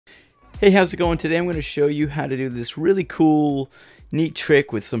Hey, how's it going? Today I'm going to show you how to do this really cool, neat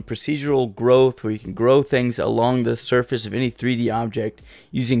trick with some procedural growth where you can grow things along the surface of any 3D object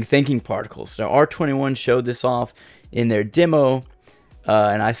using thinking particles. Now R21 showed this off in their demo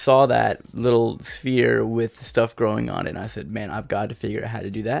and I saw that little sphere with stuff growing on it and I said, man, I've got to figure out how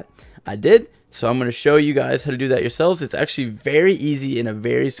to do that. I did, so I'm going to show you guys how to do that yourselves. It's actually very easy in a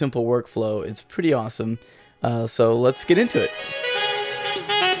very simple workflow. It's pretty awesome. So let's get into it.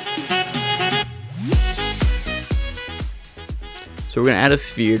 So we're going to add a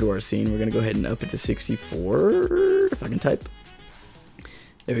sphere to our scene. We're going to go ahead and up it to 64, if I can type.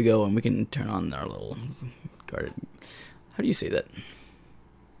 There we go, and we can turn on our little guard. How do you say that?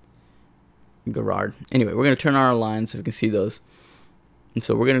 Garard. Anyway, we're going to turn on our lines so we can see those. And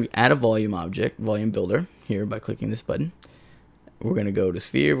so we're going to add a volume object, volume builder, here by clicking this button. We're going to go to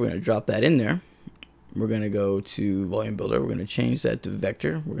sphere. We're going to drop that in there. We're going to go to volume builder. We're going to change that to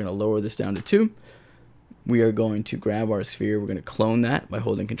vector. We're going to lower this down to 2. We are going to grab our sphere, we're going to clone that by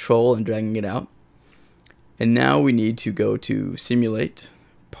holding control and dragging it out. And now we need to go to simulate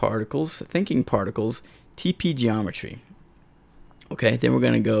particles, thinking particles, TP geometry. Okay, then we're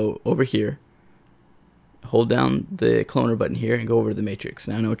going to go over here, hold down the cloner button here and go over to the matrix.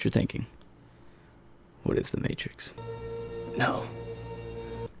 Now I know what you're thinking. What is the matrix? No.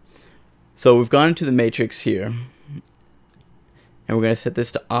 So we've gone into the matrix here and we're going to set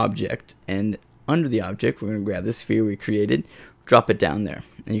this to object, and under the object, we're going to grab this sphere we created, drop it down there.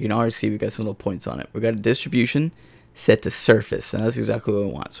 And you can already see we've got some little points on it. We've got a distribution set to surface, and that's exactly what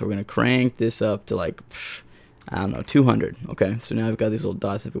we want. So we're going to crank this up to like, I don't know, 200. Okay, so now we've got these little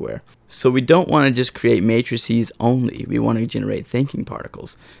dots everywhere. So we don't want to just create matrices only. We want to generate thinking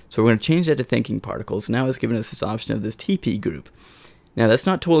particles. So we're going to change that to thinking particles. Now it's giving us this option of this TP group. Now that's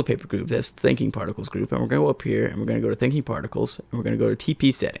not toilet paper group, that's thinking particles group, and we're going to go up here and we're going to go to thinking particles and we're going to go to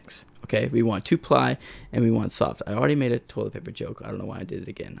TP settings. Okay, we want 2-ply and we want soft. I already made a toilet paper joke. I don't know why I did it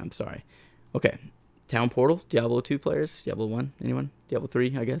again. I'm sorry. Okay, Town Portal, Diablo 2 players, Diablo 1, anyone? Diablo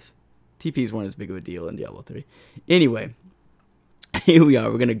 3, I guess. TPs weren't as big of a deal in Diablo 3. Anyway, here we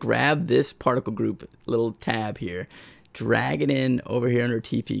are. We're going to grab this particle group, little tab here, drag it in over here under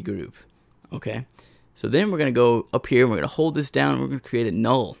TP group. Okay. So then we're going to go up here, and we're going to hold this down, and we're going to create a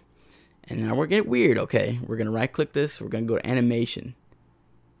null. And now we're getting weird, okay? We're going to right-click this, we're going to go to animation.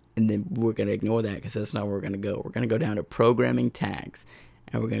 And then we're going to ignore that because that's not where we're going to go. We're going to go down to programming tags,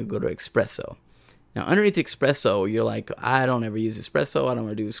 and we're going to go to Espresso. Now underneath Espresso, you're like, I don't ever use Espresso, I don't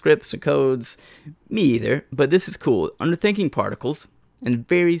want to do scripts and codes. Me either, but this is cool. Under thinking particles, and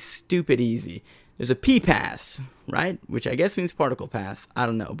very stupid easy, there's a P pass, right? Which I guess means particle pass. I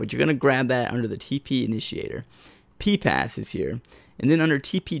don't know. But you're going to grab that under the TP initiator. P pass is here. And then under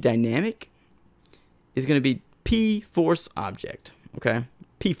TP dynamic is going to be P force object. Okay?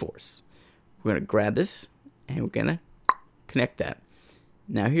 P force. We're going to grab this and we're going to connect that.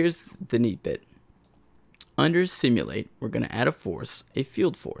 Now here's the neat bit. Under simulate, we're going to add a force, a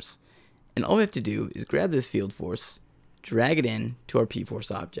field force. And all we have to do is grab this field force, drag it in to our P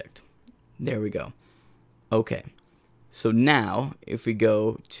force object. There we go. Okay, so now if we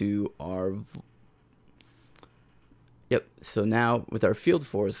go to our, so now with our field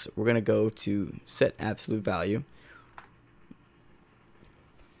force, we're going to go to set absolute value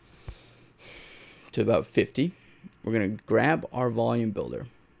to about 50. We're going to grab our volume builder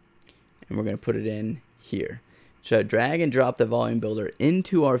and we're going to put it in here. So drag and drop the volume builder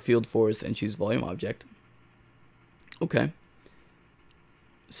into our field force and choose volume object. Okay.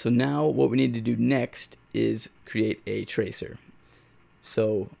 So now what we need to do next is create a tracer.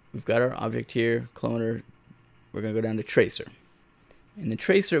 So we've got our object here, cloner. We're going to go down to tracer. And the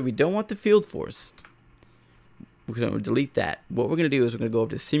tracer, we don't want the field force. We're going to delete that. What we're going to do is we're going to go up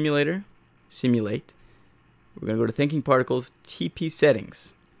to simulator, simulate. We're going to go to thinking particles, TP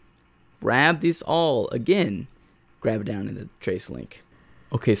settings. Grab this all again. Grab it down in the trace link.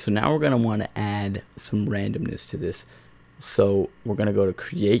 Okay, so now we're going to want to add some randomness to this. So we're going to go to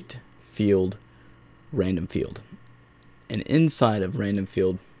create field, random field. And inside of random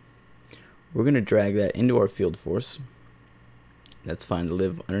field, we're going to drag that into our field force. That's fine to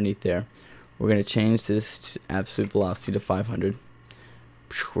live underneath there. We're going to change this to absolute velocity to 500.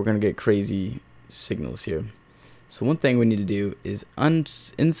 We're going to get crazy signals here. So one thing we need to do is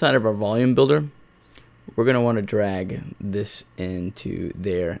inside of our volume builder, we're going to want to drag this into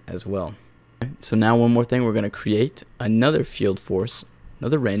there as well. So now one more thing, we're going to create another field force,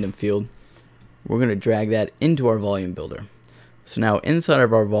 another random field. We're going to drag that into our volume builder. So now inside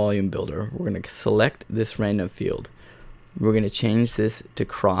of our volume builder, we're going to select this random field. We're going to change this to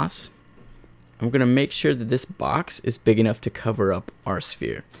cross. And we're going to make sure that this box is big enough to cover up our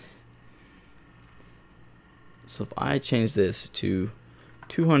sphere. So if I change this to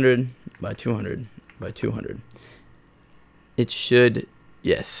 200 by 200 by 200, it should,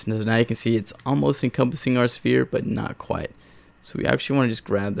 yes, now you can see it's almost encompassing our sphere, but not quite. So we actually want to just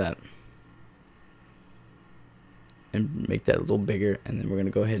grab that and make that a little bigger, and then we're going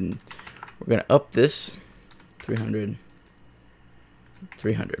to go ahead and we're going to up this 300,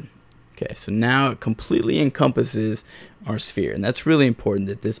 300. Okay, so now it completely encompasses our sphere, and that's really important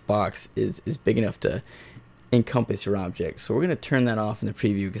that this box is big enough to encompass your object. So we're going to turn that off in the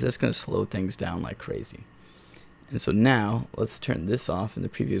preview because that's going to slow things down like crazy. And so now let's turn this off in the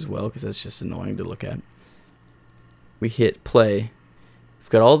preview as well because that's just annoying to look at. We hit play. We've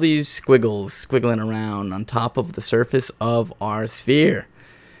got all these squiggles squiggling around on top of the surface of our sphere.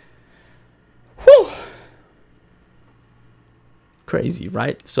 Whew! Crazy,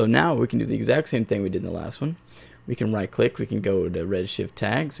 right? So now we can do the exact same thing we did in the last one. We can right click, we can go to Redshift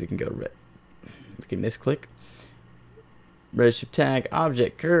tags, we can misclick. Redshift tag,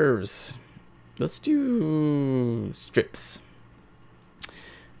 object, curves. Let's do strips.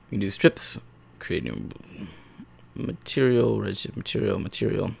 We can do strips, create new material, Redshift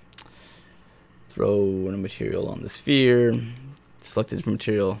material. Throw in a material on the sphere, select a different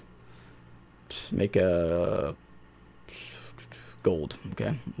material, make a gold.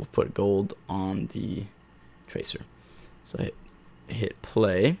 Okay, we'll put gold on the tracer. So I hit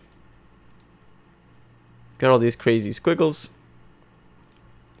play. Got all these crazy squiggles.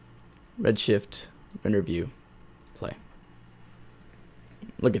 Redshift render view, play.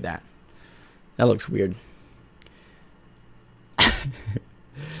 Look at that. That looks weird.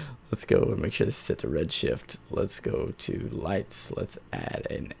 Let's go and make sure this is set to redshift. Let's go to lights. Let's add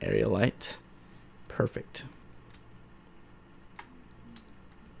an area light. Perfect.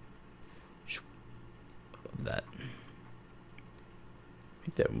 Above that.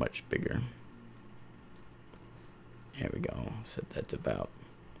 Make that much bigger. There we go. Set that to about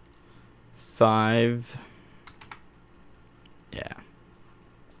 5. Yeah.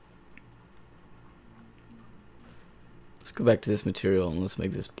 Let's go back to this material and let's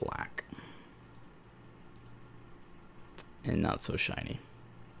make this black. And not so shiny.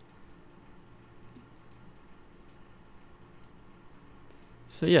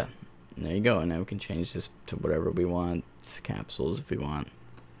 So yeah, there you go. And now we can change this to whatever we want. It's capsules if we want.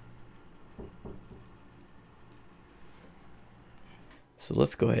 So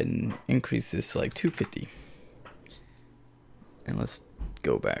let's go ahead and increase this to like 250. And let's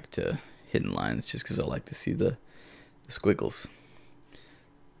go back to hidden lines just because I like to see the squiggles.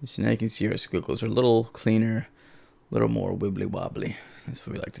 So now you can see our squiggles are a little cleaner, a little more wibbly wobbly. That's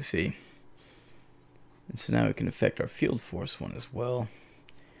what we like to see. And so now we can affect our field force one as well.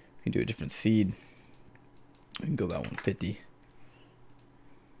 We can do a different seed. We can go about 150.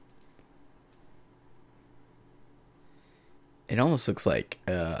 It almost looks like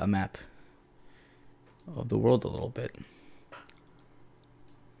a map of the world a little bit.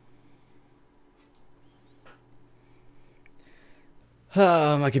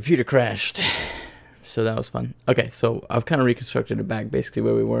 My computer crashed, so that was fun. Okay, so I've kind of reconstructed it back basically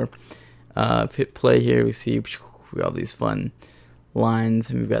where we were. I've hit play here. We see we got all these fun lines,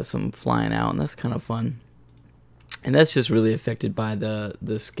 and we've got some flying out, and that's kind of fun. And that's just really affected by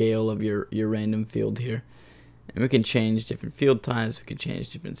the scale of your random field here. And we can change different field types. We can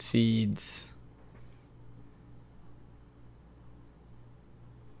change different seeds.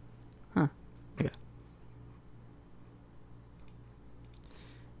 Huh. Okay.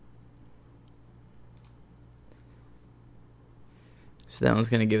 So that one's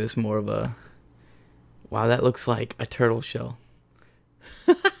going to give us more of a... Wow, that looks like a turtle shell.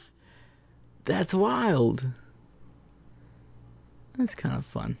 That's wild. That's kind of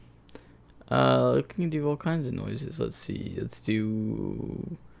fun. We can do all kinds of noises. Let's see. Let's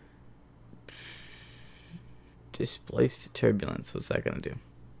do displaced turbulence. What's that gonna do?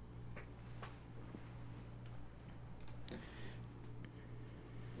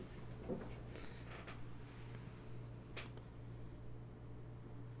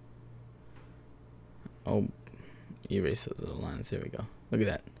 Oh, erase those little lines. There we go. Look at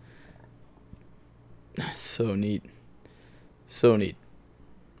that. That's so neat. So neat.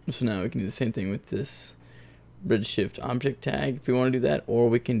 So now we can do the same thing with this Redshift object tag if we want to do that, or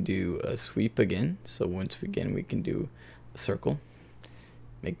we can do a sweep again. So once again we can do a circle.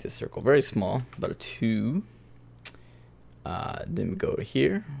 Make this circle very small, about a 2. Then we go to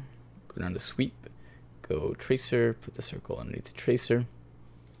here, go down to sweep, go tracer, put the circle underneath the tracer,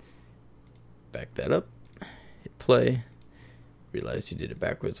 back that up, hit play, realize you did it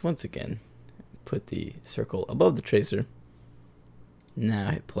backwards once again, put the circle above the tracer. Now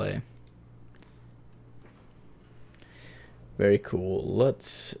hit play. Very cool.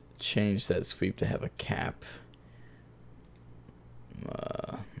 Let's change that sweep to have a cap.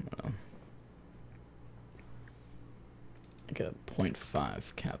 Like a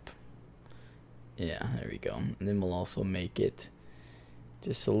 0.5 cap. Yeah, there we go. And then we'll also make it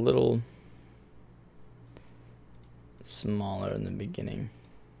just a little smaller in the beginning.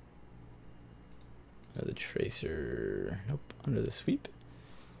 The tracer, nope, under the sweep.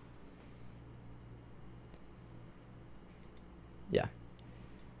 Yeah.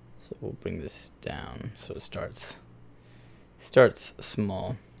 So we'll bring this down so it starts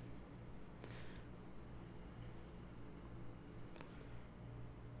small.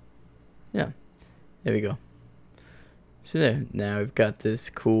 Yeah, there we go. So there, now we've got this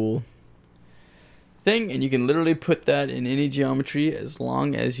cool thing, and you can literally put that in any geometry as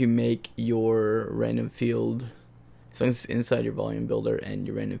long as you make your random field, as long as it's inside your volume builder and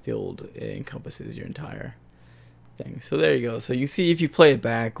your random field encompasses your entire thing. So there you go. So you see, if you play it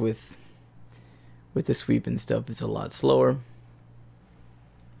back with the sweep and stuff, it's a lot slower.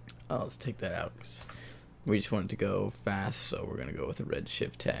 Let's take that out, 'cause we just want it to go fast, so we're gonna go with a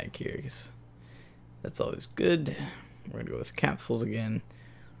Redshift tag here, because that's always good. We're gonna go with capsules again.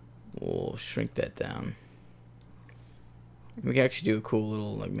 We'll shrink that down. We can actually do a cool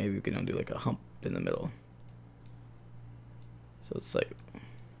little, like, maybe we can do like a hump in the middle. So it's like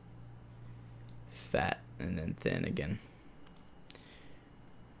fat and then thin again.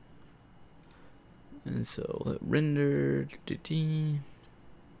 And so let render.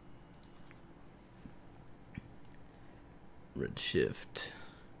 Redshift.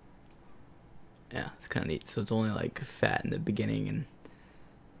 Yeah, it's kind of neat. So it's only like fat in the beginning, and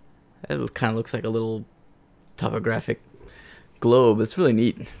it kind of looks like a little topographic globe. It's really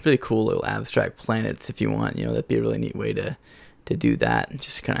neat. Really cool little abstract planets if you want. You know, that'd be a really neat way to do that.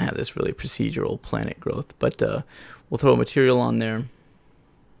 Just kind of have this really procedural planet growth. But we'll throw a material on there.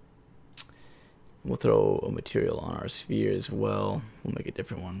 We'll throw a material on our sphere as well. We'll make a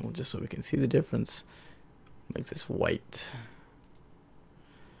different one. We'll just so we can see the difference. Make this white.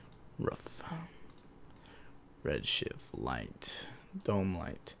 Rough. Redshift light. Dome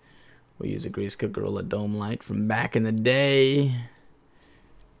light. We'll use a Grayscale Gorilla dome light from back in the day.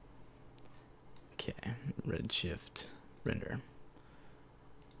 Okay, Redshift Render.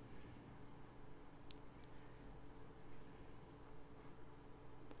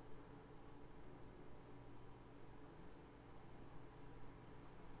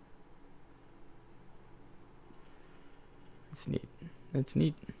 That's neat. That's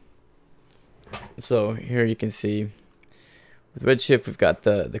neat. So here you can see with Redshift we've got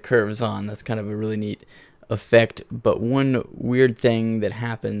the curves on. That's kind of a really neat effect. But one weird thing that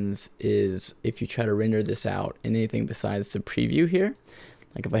happens is if you try to render this out in anything besides the preview here,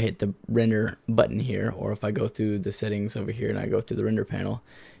 like if I hit the render button here, or if I go through the settings over here and I go through the render panel,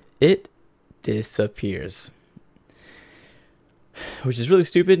 it disappears. Which is really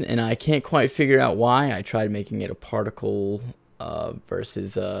stupid, and I can't quite figure out why. I tried making it a particle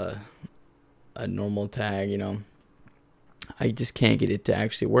versus a normal tag, you know. I just can't get it to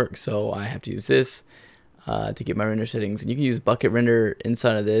actually work, so I have to use this to get my render settings. And you can use bucket render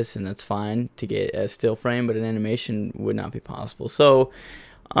inside of this, and that's fine to get a still frame, but an animation would not be possible. So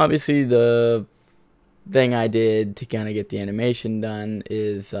obviously the thing I did to kind of get the animation done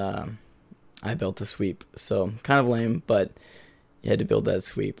is I built a sweep. So kind of lame, but you had to build that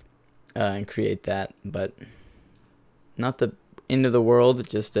sweep and create that, but not the end of the world.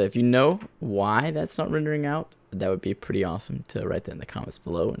 Just if you know why that's not rendering out, that would be pretty awesome to write that in the comments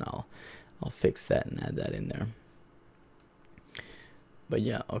below, and I'll fix that and add that in there. But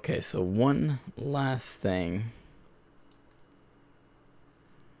yeah, okay, so one last thing.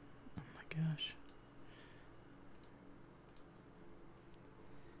 Oh my gosh.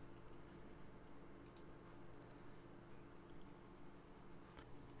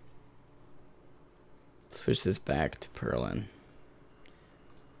 Switch this back to Perlin.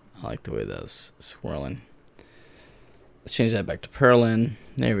 I like the way that's swirling. Let's change that back to Perlin.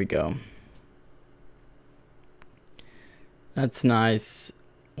 There we go. That's nice.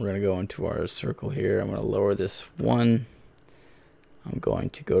 We're going to go into our circle here. I'm going to lower this one. I'm going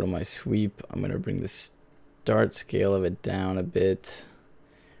to go to my sweep. I'm going to bring the start scale of it down a bit.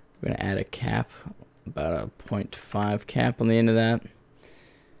 We're going to add a cap, about a 0.5 cap on the end of that.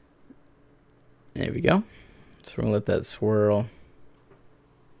 There we go. So we're going to let that swirl.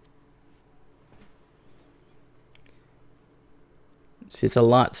 See, it's a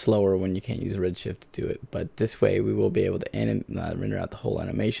lot slower when you can't use Redshift to do it, but this way we will be able to render out the whole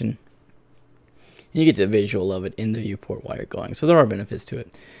animation. And you get the visual of it in the viewport while you're going. So there are benefits to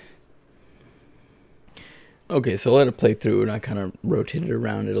it. Okay, so let it play through, and I kind of rotated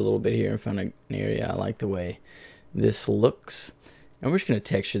around it a little bit here and found an area I like the way this looks. And we're just going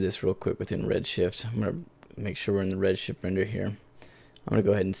to texture this real quick within Redshift. I'm going to make sure we're in the Redshift Render here. I'm going to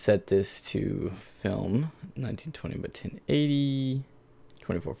go ahead and set this to film 1920 by 1080,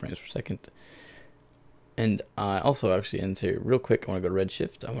 24 frames per second. And I also actually enter real quick. I want to go to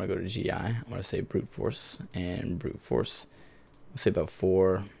Redshift. I want to go to GI. I want to say brute force and brute force. We'll say about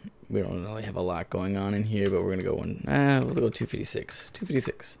 4. We don't really have a lot going on in here, but we're gonna go we'll go 256.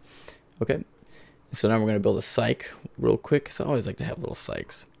 256. Okay. So now we're gonna build a cyc real quick. So I always like to have little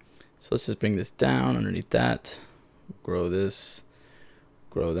cycs. So let's just bring this down underneath that. Grow this.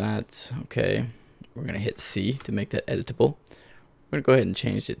 Grow that. Okay. We're gonna hit C to make that editable. We're gonna go ahead and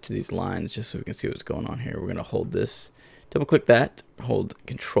change it to these lines just so we can see what's going on here. We're gonna hold this, double click that, hold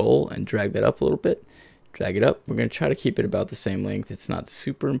Control and drag that up a little bit. Drag it up. We're going to try to keep it about the same length. It's not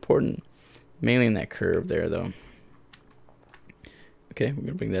super important, mainly in that curve there though. Okay, we're going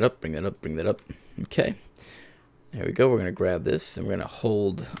to bring that up, bring that up, bring that up. Okay, there we go. We're going to grab this and we're going to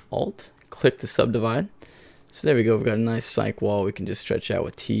hold Alt, click the subdivide. So there we go. We've got a nice cyc wall. We can just stretch out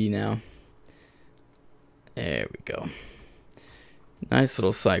with T now. There we go. Nice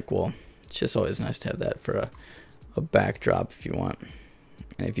little cyc wall. It's just always nice to have that for a backdrop if you want.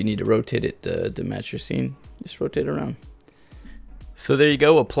 And if you need to rotate it to match your scene, just rotate it around. So there you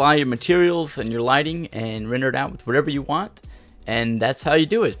go. Apply your materials and your lighting and render it out with whatever you want. And that's how you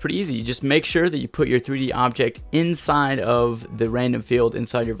do it. It's pretty easy. You just make sure that you put your 3D object inside of the random field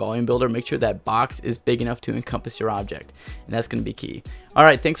inside your volume builder. Make sure that box is big enough to encompass your object. And that's going to be key. All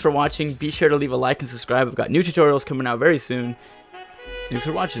right, thanks for watching. Be sure to leave a like and subscribe. I've got new tutorials coming out very soon. Thanks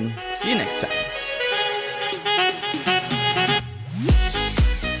for watching. See you next time.